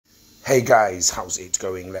Hey guys, how's it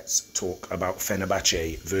going? Let's talk about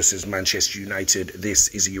Fenerbahçe versus Manchester United. This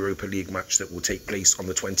is a Europa League match that will take place on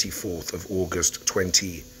the 24th of August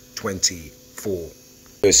 2024.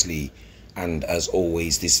 Firstly, and as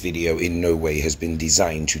always, this video in no way has been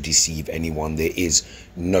designed to deceive anyone. There is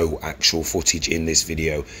no actual footage in this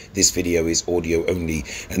video. This video is audio only,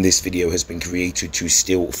 and this video has been created to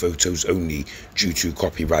still photos only due to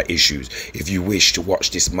copyright issues. If you wish to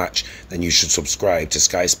watch this match, then you should subscribe to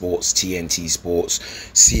Sky Sports, TNT Sports,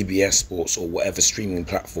 CBS Sports, or whatever streaming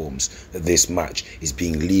platforms that this match is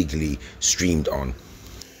being legally streamed on.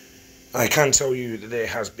 I can tell you that there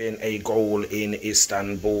has been a goal in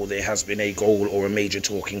Istanbul. There has been a goal or a major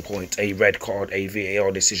talking point, a red card, a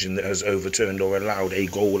VAR decision that has overturned or allowed a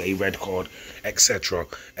goal, a red card, etc,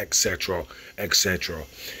 etc, etc.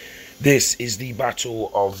 This is the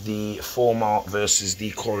battle of the former versus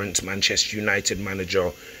the current Manchester United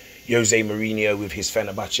manager, Jose Mourinho, with his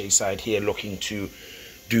Fenerbahçe side here looking to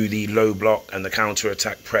do the low block and the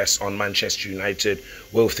counter-attack press on Manchester United.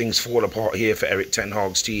 Will things fall apart here for Erik ten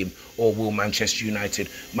Hag's team, or will Manchester United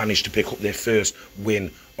manage to pick up their first win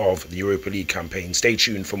of the Europa League campaign? Stay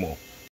tuned for more.